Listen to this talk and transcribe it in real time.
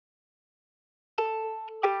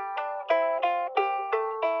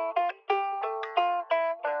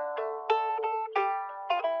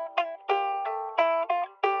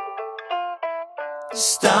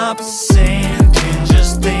Stop sinking,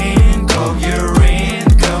 just think of your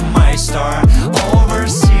income, my star.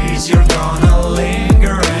 Overseas, you're gonna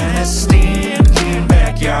linger in a stinking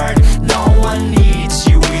backyard. No one needs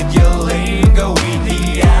you with your lingo, with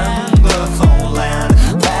the Anglophone land.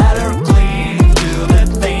 Better cling to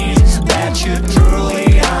the things that you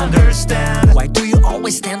truly understand. Why do you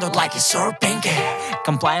always stand out like a sore pinky?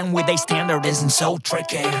 Complying with a standard isn't so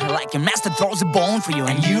tricky. Like your master throws a bone for you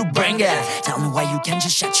and you bring it. Tell me why you can't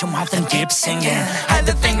just shut your mouth and keep singing. Hide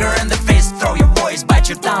the finger and the fist, throw your voice, bite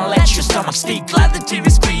your tongue, let your stomach speak. Let the TV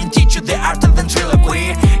screen teach you the art of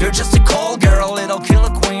ventriloquy. You're just a call girl, little killer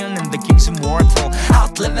queen, and the king's immortal.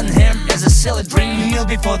 Outliving him is a silly dream. Kneel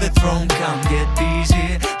before the throne, come get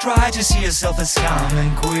busy. Try to see yourself as calm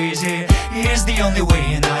and queasy. Here's the only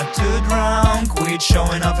way not to drown. Quit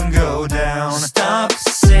showing up and go down. Stop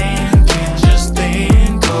sinking, just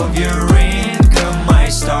think of your income, my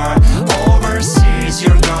star. Overseas,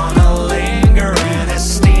 you're gonna linger in a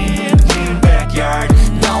stinking backyard.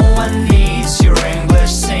 No one needs your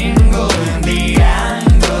English single in the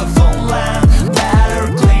Anglophone land. Better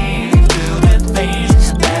cling to the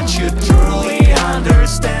things that you truly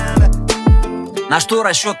understand. На что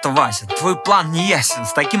расчет-то, Вася? Твой план не ясен.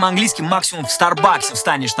 С таким английским максимум в Старбаксе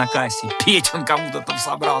встанешь на кассе. Петь он кому-то там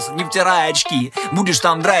собрался, не втирай очки. Будешь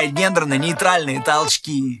там драить гендерно-нейтральные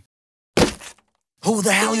толчки. Who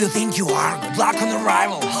the hell you think you are? Good luck on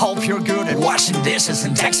arrival. Hope you're good at washing dishes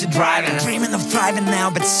and taxi driving. Dreaming of thriving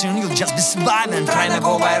now, but soon you'll just be surviving. Trying to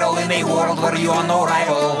go viral in a world where you are no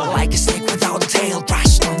rival. Like a snake without a tail,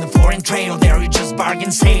 crashed on the foreign trail. There you just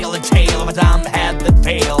bargain sail, a tale of a dumb head that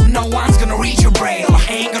failed. No one's gonna reach your braille,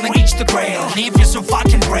 ain't gonna reach the grail. And if you're so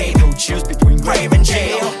fucking brave, you'll choose between grave and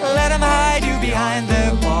jail. Let them hide you behind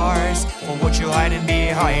the bars, for what you're hiding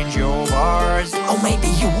behind your bars. Oh, maybe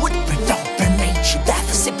you would